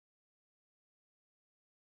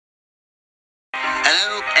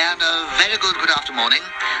Hello and a very good afternoon.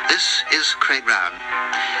 This is Craig Brown.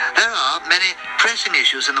 There are many pressing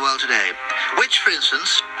issues in the world today. Which, for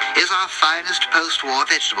instance, is our finest post-war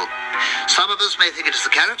vegetable? Some of us may think it is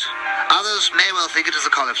the carrot. Others may well think it is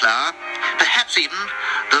the cauliflower. Perhaps even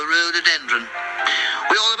the rhododendron.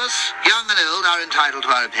 We all of us, young and old, are entitled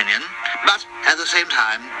to our opinion. But at the same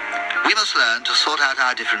time, we must learn to sort out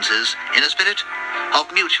our differences in a spirit of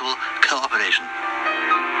mutual cooperation.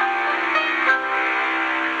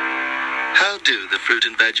 How do the fruit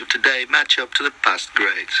and veg of today match up to the past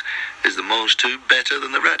greats? Is the mange tout better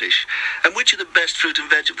than the radish? And which are the best fruit and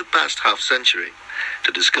veg of the past half-century?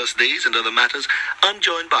 To discuss these and other matters, I'm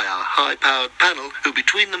joined by our high-powered panel, who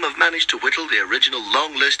between them have managed to whittle the original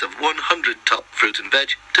long list of 100 top fruit and veg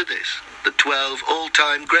to this, the 12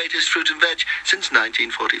 all-time greatest fruit and veg since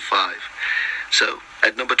 1945. So,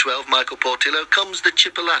 at number 12, Michael Portillo, comes the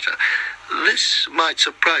chipolata. This might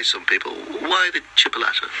surprise some people. Why the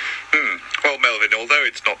chipolata? Well, Melvin, although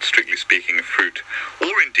it's not strictly speaking a fruit,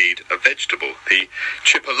 or indeed a vegetable, the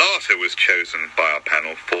chipolata was chosen by our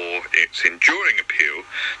panel for its enduring appeal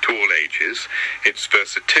to all ages, its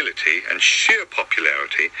versatility and sheer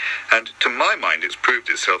popularity, and to my mind it's proved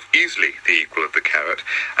itself easily the equal of the carrot,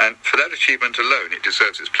 and for that achievement alone it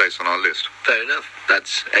deserves its place on our list. Fair enough.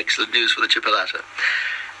 That's excellent news for the chipolata.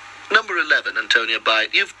 Number 11, Antonia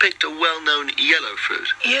Byatt, you've picked a well-known yellow fruit.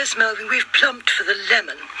 Yes, Melvin, we've plumped for the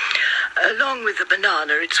lemon. Along with the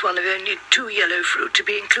banana, it's one of only 2 yellow fruit to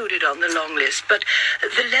be included on the long list, but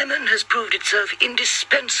the lemon has proved itself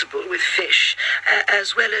indispensable with fish,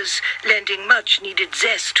 as well as lending much-needed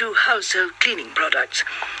zest to household cleaning products.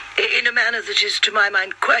 In a manner that is, to my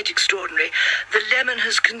mind, quite extraordinary, the lemon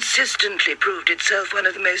has consistently proved itself one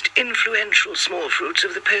of the most influential small fruits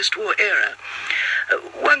of the post-war era.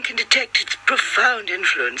 One can detect its profound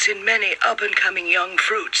influence in many up-and-coming young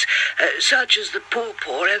fruits, such as the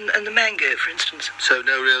pawpaw and the mango, for instance. So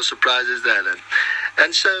no real surprises there, then.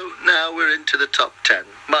 And so now we're into the top 10.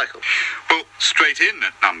 Michael? Well, straight in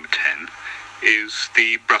at number 10 is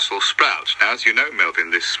the Brussels sprout. Now, as you know,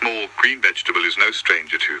 Melvin, this small green vegetable is no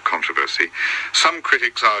stranger to controversy. Some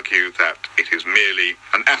critics argue that it is merely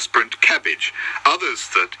an aspirant cabbage, others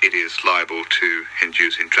that it is liable to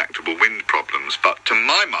induce intractable wind problems. But to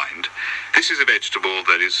my mind, this is a vegetable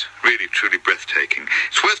that is really, truly breathtaking.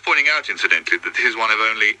 It's worth pointing out, incidentally, that this is one of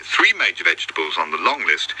only 3 major vegetables on the long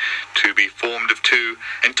list to be formed of 2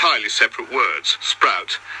 entirely separate words,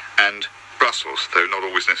 sprout and Brussels, though not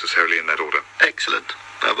always necessarily in that order. Excellent.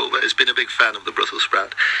 I've always been a big fan of the Brussels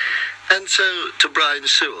sprout. And so to Brian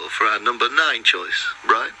Sewell for our number 9 choice.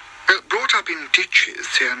 Brian? Brought up in ditches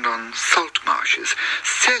and on salt marshes,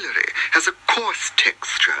 celery has a coarse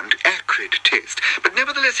texture and acrid taste, but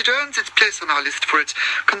nevertheless it earns its place on our list for its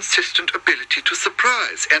consistent ability to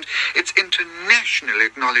surprise and its internationally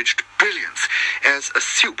acknowledged brilliance as a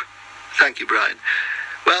soup. Thank you, Brian.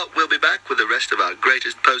 Well, we'll be back with the rest of our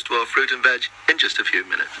greatest post-war fruit and veg in just a few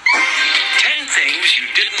minutes. 10 things you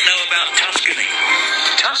didn't know about Tuscany.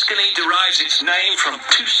 Tuscany derives its name from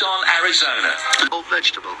Tucson, Arizona. Old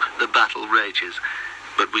vegetable, the battle rages.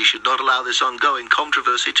 But we should not allow this ongoing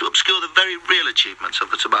controversy to obscure the very real achievements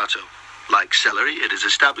of the tomato. Like celery, it has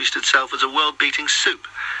established itself as a world-beating soup,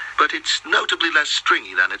 but it's notably less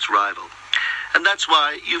stringy than its rival. And that's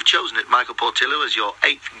why you've chosen it, Michael Portillo, as your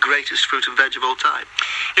 8th greatest fruit and veg of all time.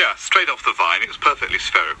 Yeah, straight off the vine, it's perfectly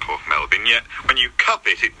spherical, Melvin, yet when you cup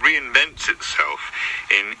it, it reinvents itself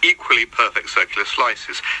in equally perfect circular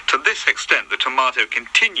slices. To this extent, the tomato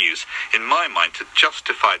continues, in my mind, to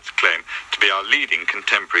justify its claim to be our leading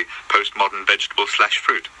contemporary postmodern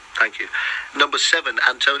vegetable/fruit. Thank you. Number 7,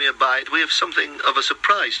 Antonia Byatt. We have something of a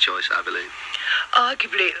surprise choice, I believe.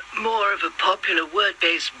 Arguably more of a popular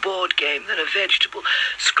word-based board game than a vegetable,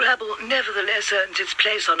 Scrabble nevertheless earns its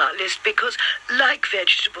place on our list because, like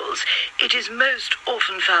vegetables, it is most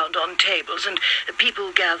often found on tables and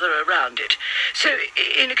people gather around it. So,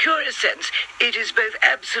 in a curious sense, it is both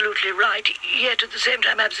absolutely right, yet at the same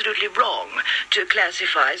time absolutely wrong, to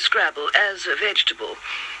classify Scrabble as a vegetable.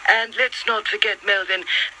 And let's not forget, Melvin,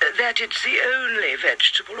 that it's the only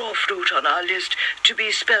vegetable or fruit on our list to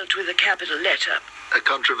be spelt with a capital letter. A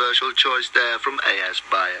controversial choice there from A.S.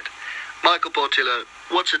 Byatt. Michael Portillo,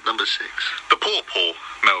 what's at number 6? The pawpaw,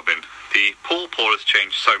 Melvin. The pawpaw has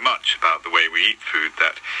changed so much about the way we eat food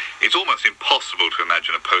that it's almost impossible to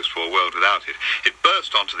imagine a post-war world without it. It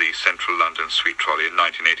burst onto the central London sweet trolley in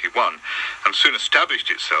 1981 and soon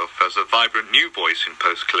established itself as a vibrant new voice in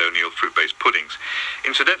post-colonial fruit-based puddings.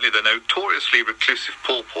 Incidentally, the notoriously reclusive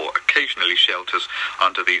pawpaw occasionally shelters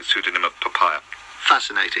under the pseudonym of papaya.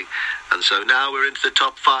 Fascinating. And so now we're into the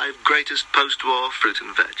top 5 greatest post-war fruit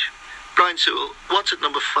and veg. Brian Sewell, what's at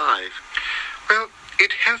number 5? Well,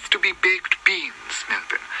 it has to be baked beans,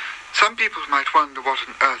 Melvin. Some people might wonder what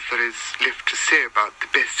on earth there is left to say about the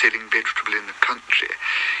best-selling vegetable in the country.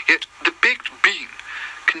 Yet the baked bean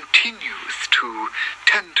continues to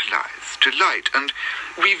tantalize, delight, and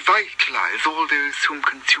revitalize all those whom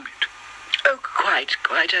consume it. Oh, quite.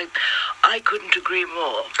 I couldn't agree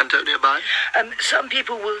more. Antonia Bayard? Some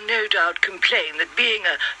people will no doubt complain that being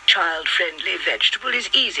a child-friendly vegetable is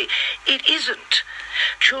easy. It isn't.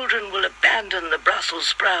 Children will abandon the Brussels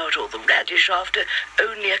sprout or the radish after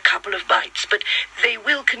only a couple of bites, but they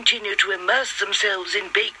will continue to immerse themselves in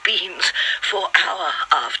baked beans for hour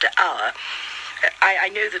after hour. I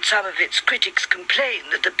know that some of its critics complain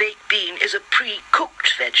that the baked bean is a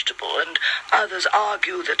pre-cooked vegetable, and others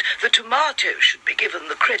argue that the tomato should be given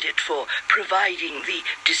the credit for providing the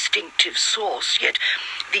distinctive sauce, yet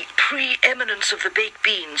the preeminence of the baked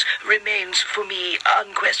beans remains for me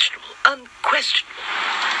unquestionable. Unquestionable.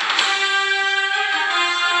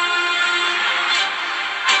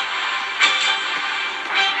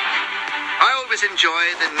 I always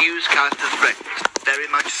enjoy the newscaster's breakfast, very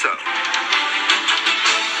much so.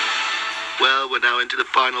 Well, we're now into the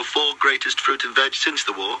final 4 greatest fruit and veg since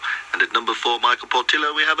the war, and at number 4, Michael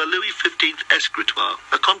Portillo, we have a Louis XV escritoire.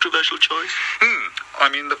 A controversial choice? I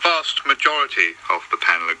mean, the vast majority of the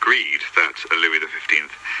panel agreed that a Louis XV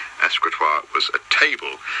escritoire was a table,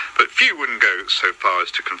 but few wouldn't go so far as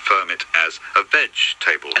to confirm it as a veg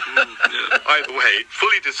table. Either way, it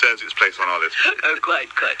fully deserves its place on our list. Oh, quite.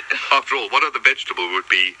 After all, what other vegetable would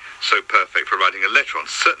be so perfect for writing a letter on?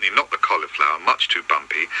 Certainly not the cauliflower, much too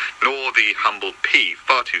bumpy, nor the humble pea,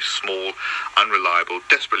 far too small, unreliable,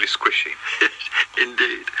 desperately squishy.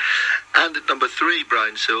 Indeed. And at number 3,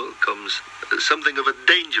 Brian Sewell, comes something of a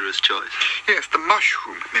dangerous choice. Yes, the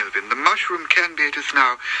mushroom, Melvin. The mushroom can be, it is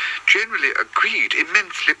now generally agreed,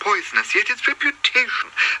 immensely poisonous, yet its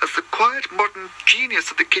reputation as the quiet modern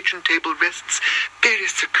genius of the kitchen table rests very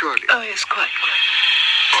securely. Oh, yes, quite.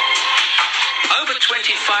 Over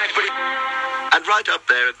 25 British... And right up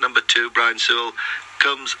there at number 2, Brian Sewell,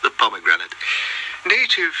 comes the pomegranate.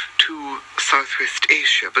 Native to Southwest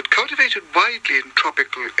Asia, but cultivated widely in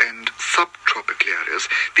tropical and subtropical areas,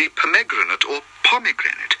 the pomegranate or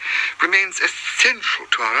pomegranate remains essential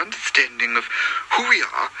to our understanding of who we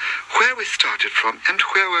are, where we started from, and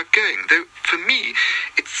where we're going, though for me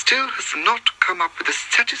it still has not come up with a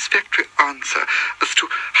satisfactory answer as to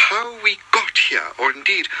how we got here, or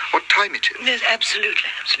indeed what time it is. Yes,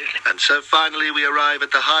 absolutely. And so finally we arrive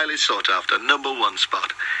at the highly sought after number 1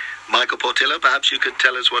 spot. Michael Portillo, perhaps you could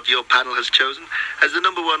tell us what your panel has chosen as the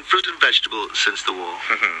number 1 fruit and vegetable since the war.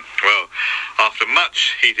 Well, after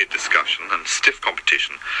much heated discussion and stiff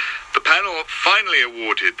competition, the panel finally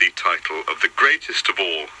awarded the title of the greatest of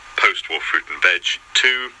all post-war fruit and veg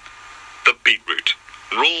to the beetroot.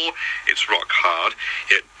 Raw, it's rock hard,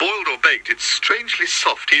 yet boiled or baked, it's strangely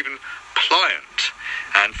soft, even pliant.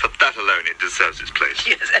 And for that alone, it deserves its place.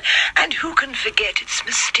 Yes, and who can forget its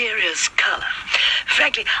mysterious colour?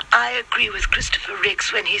 Frankly, I agree with Christopher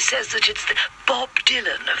Ricks when he says that it's the Bob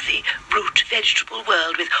Dylan of the root vegetable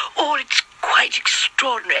world, with all its quite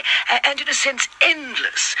extraordinary and, in a sense,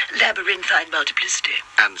 endless labyrinthine multiplicity.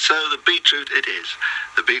 And so the beetroot it is.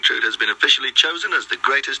 The beetroot has been officially chosen as the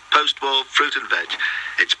greatest post-war fruit and veg.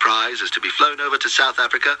 Its prize is to be flown over to South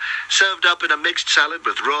Africa, served up in a mixed salad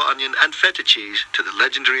with raw onion and feta cheese to the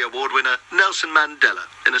legendary award winner Nelson Mandela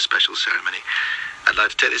in a special ceremony. I'd like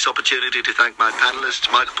to take this opportunity to thank my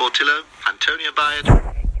panelists Michael Portillo, Antonia Bayard,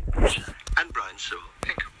 and Brian Sewell.